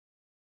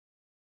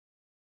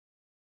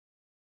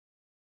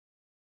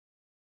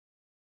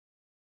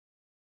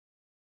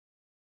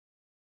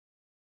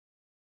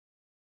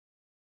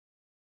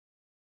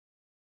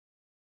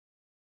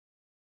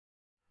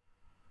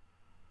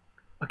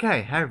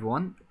Okay, hey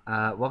everyone,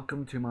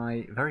 welcome to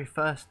my very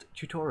first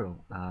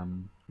tutorial,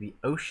 the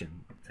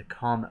ocean. It's a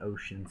calm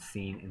ocean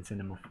scene in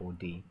Cinema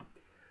 4D.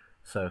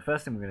 So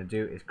first thing we're going to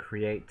do is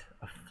create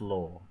a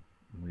floor.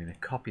 And we're going to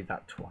copy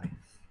that twice.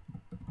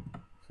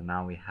 So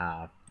now we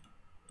have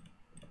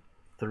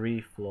 3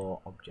 floor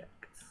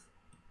objects.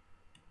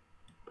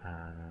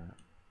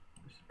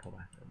 Let's just pop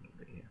back a little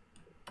bit here.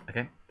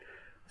 Okay,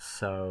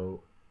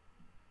 so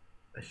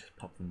let's just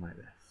pop them like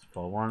this.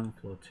 Floor 1,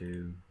 floor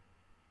 2,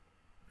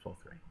 floor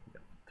 3. We've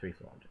got 3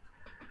 floor objects.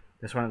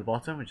 This one at the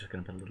bottom, we're just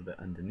going to put a little bit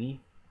underneath.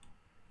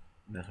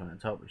 And this one at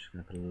the top, we're just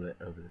going to put a little bit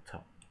over the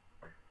top.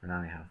 And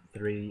now we have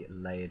 3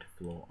 layered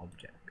floor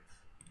objects.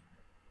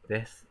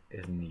 This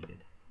is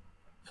needed.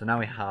 So now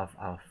we have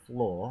our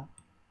floor.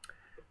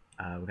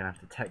 We're going to have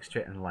to texture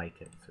it and light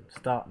it. So to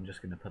start, I'm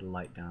just going to put a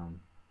light down,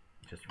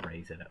 just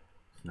raise it up.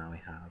 So now we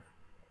have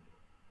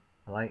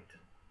a light.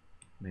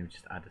 Maybe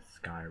just add a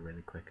sky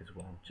really quick as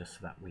well, just so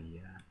that we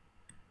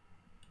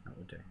know what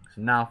we're doing.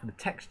 So now for the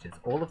textures,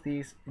 all of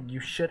these, you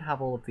should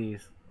have all of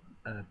these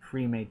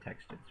pre-made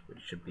textures, which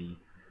should be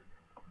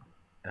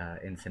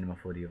in Cinema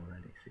 4D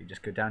already. So you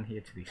just go down here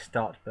to the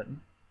Start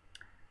button,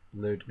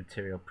 load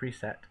material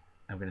preset,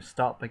 and we're going to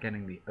start by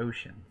getting the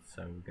ocean.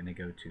 So we're going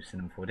to go to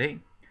Cinema 4D,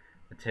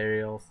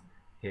 materials,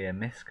 here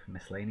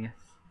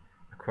miscellaneous,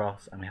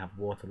 across, and we have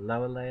water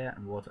lower layer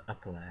and water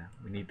upper layer.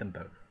 We need them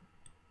both.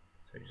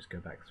 So you just go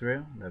back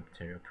through, load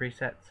material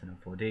preset, Cinema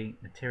 4D,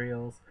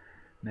 materials,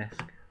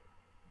 misc,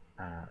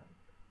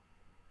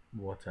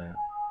 water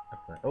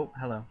upper. Oh,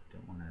 hello.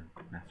 Don't want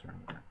to mess around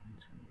with that. I'm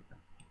just going to leave that.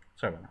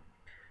 Sorry about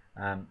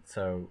that.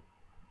 So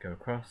go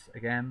across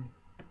again,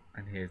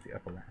 and here's the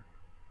upper layer.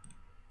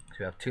 So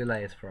we have 2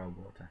 layers for our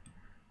water.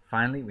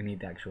 Finally, we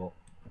need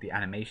the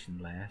animation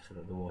layer so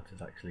that the water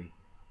is actually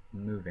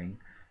moving.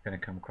 Going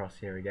to come across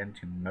here again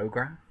to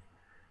Mograph,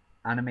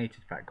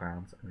 animated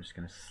backgrounds. I'm just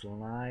going to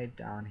slide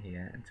down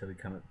here until we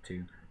come up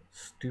to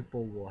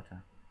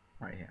Stuplwater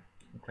right here.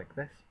 We'll click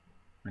this.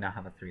 We now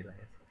have our 3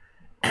 layers.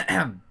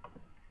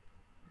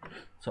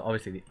 So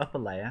obviously the upper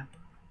layer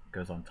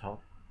goes on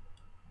top.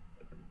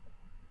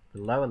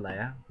 The lower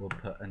layer we'll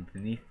put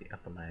underneath the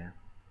upper layer,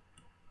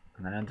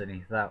 and then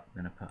underneath that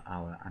we're going to put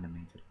our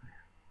animated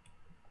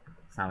layer.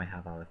 So now we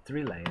have our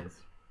 3 layers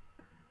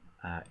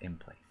in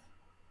place.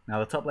 Now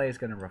the top layer is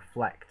going to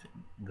reflect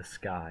the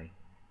sky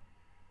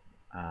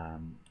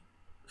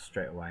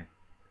straight away,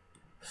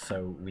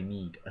 so we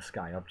need a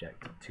sky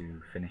object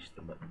to finish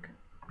the look.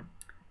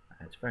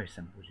 It's very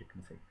simple, as you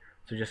can see.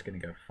 So we're just going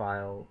to go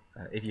File.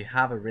 If you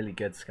have a really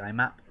good sky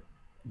map,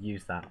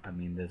 use that. I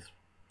mean, there's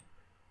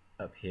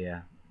up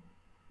here,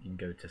 you can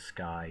go to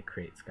Sky,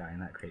 Create Sky,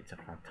 and that creates a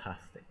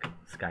fantastic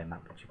sky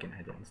map which you can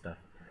edit and stuff.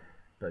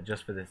 But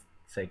just for the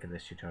sake of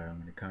this tutorial, I'm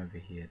going to come over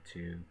here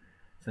to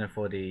Cinema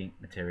 4D,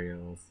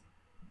 Materials,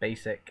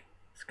 Basic,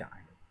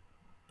 Sky.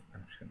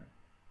 I'm just going to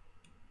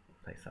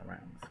place that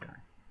right on the sky.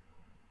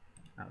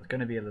 Now it's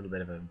going to be a little bit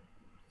of a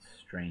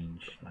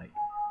strange,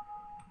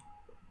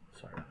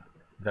 sorry about that,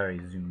 very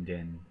zoomed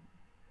in,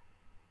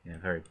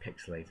 very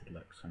pixelated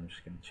look. So I'm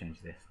just going to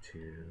change this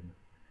to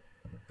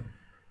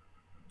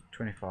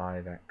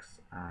 25x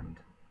and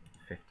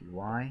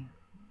 50y.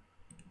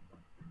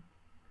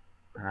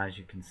 And as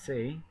you can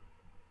see,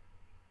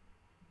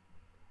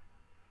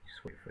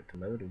 just wait for it to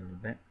load a little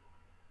bit,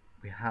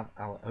 we have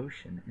our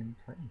ocean in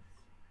place,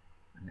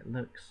 and it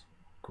looks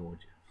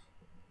gorgeous.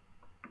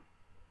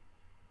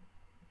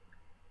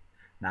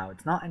 Now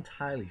it's not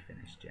entirely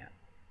finished yet.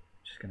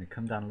 Just going to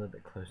come down a little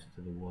bit closer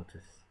to the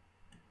water's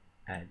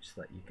edge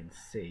so that you can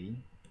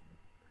see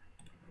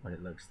what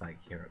it looks like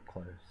here up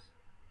close.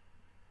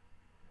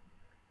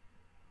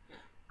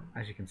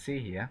 As you can see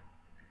here,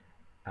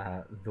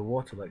 the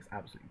water looks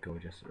absolutely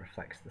gorgeous. It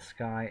reflects the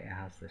sky. It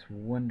has this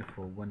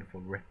wonderful, wonderful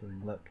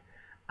rippling look,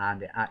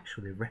 and it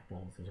actually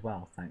ripples as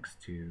well thanks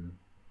to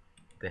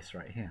this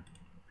right here.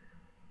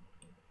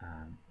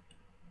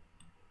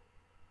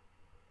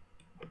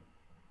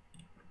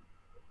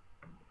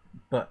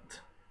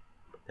 But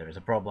there is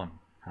a problem.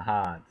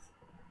 Haha, it's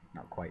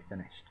not quite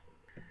finished.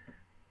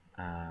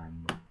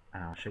 And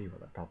I'll show you what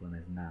that problem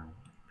is now.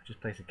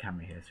 Just place a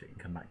camera here so we can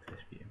come back to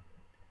this view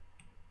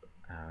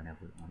whenever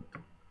we want.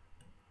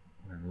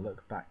 We're going to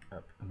look back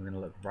up, and we're going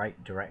to look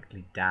right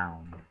directly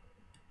down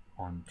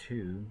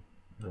onto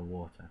the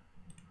water.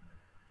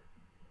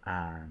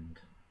 And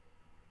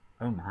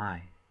oh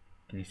my,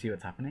 can you see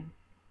what's happening?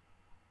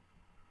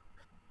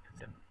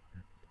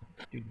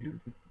 So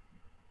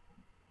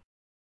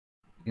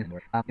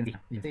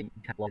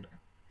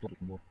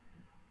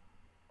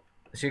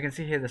you can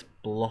see here this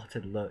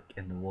blotted look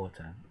in the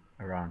water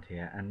around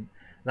here, and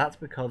that's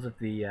because of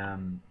the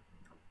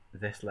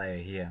this layer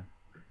here.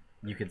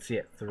 You can see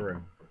it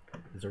through.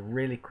 There's a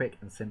really quick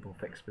and simple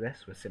fix for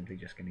this. We're simply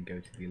just going to go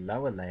to the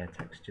lower layer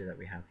texture that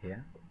we have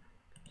here.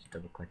 Just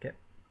double click it.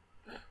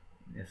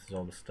 This is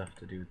all the stuff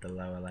to do with the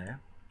lower layer.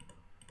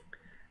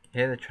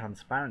 Here the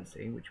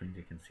transparency, which means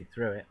you can see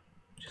through it.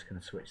 I'm just going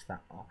to switch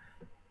that off.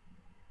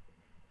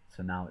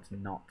 So now it's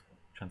not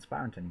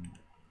transparent anymore,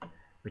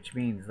 which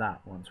means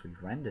that once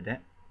we've rendered it,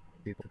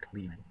 see the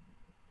cleaning.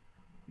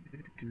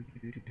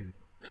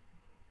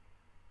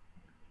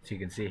 So you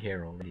can see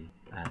here already,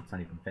 it's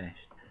not even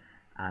finished,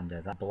 and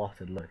that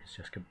blotted look is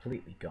just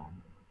completely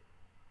gone.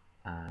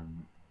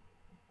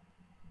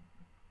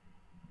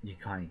 You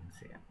can't even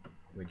see it,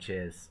 which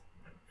is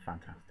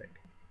fantastic.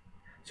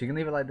 So you can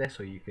leave it like this,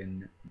 or you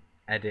can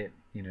edit,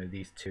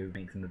 these two,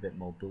 make them a bit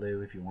more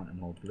blue if you want a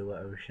more bluer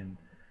ocean,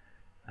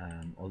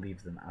 or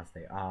leave them as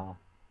they are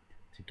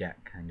to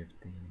get kind of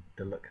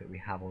the look that we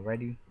have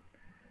already.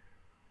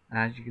 And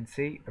as you can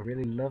see, a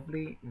really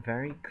lovely,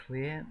 very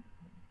clear,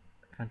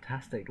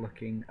 fantastic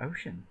looking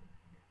ocean,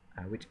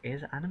 which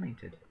is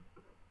animated.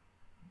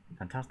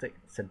 Fantastic,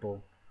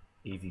 simple,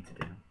 easy to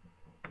do.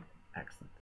 Excellent.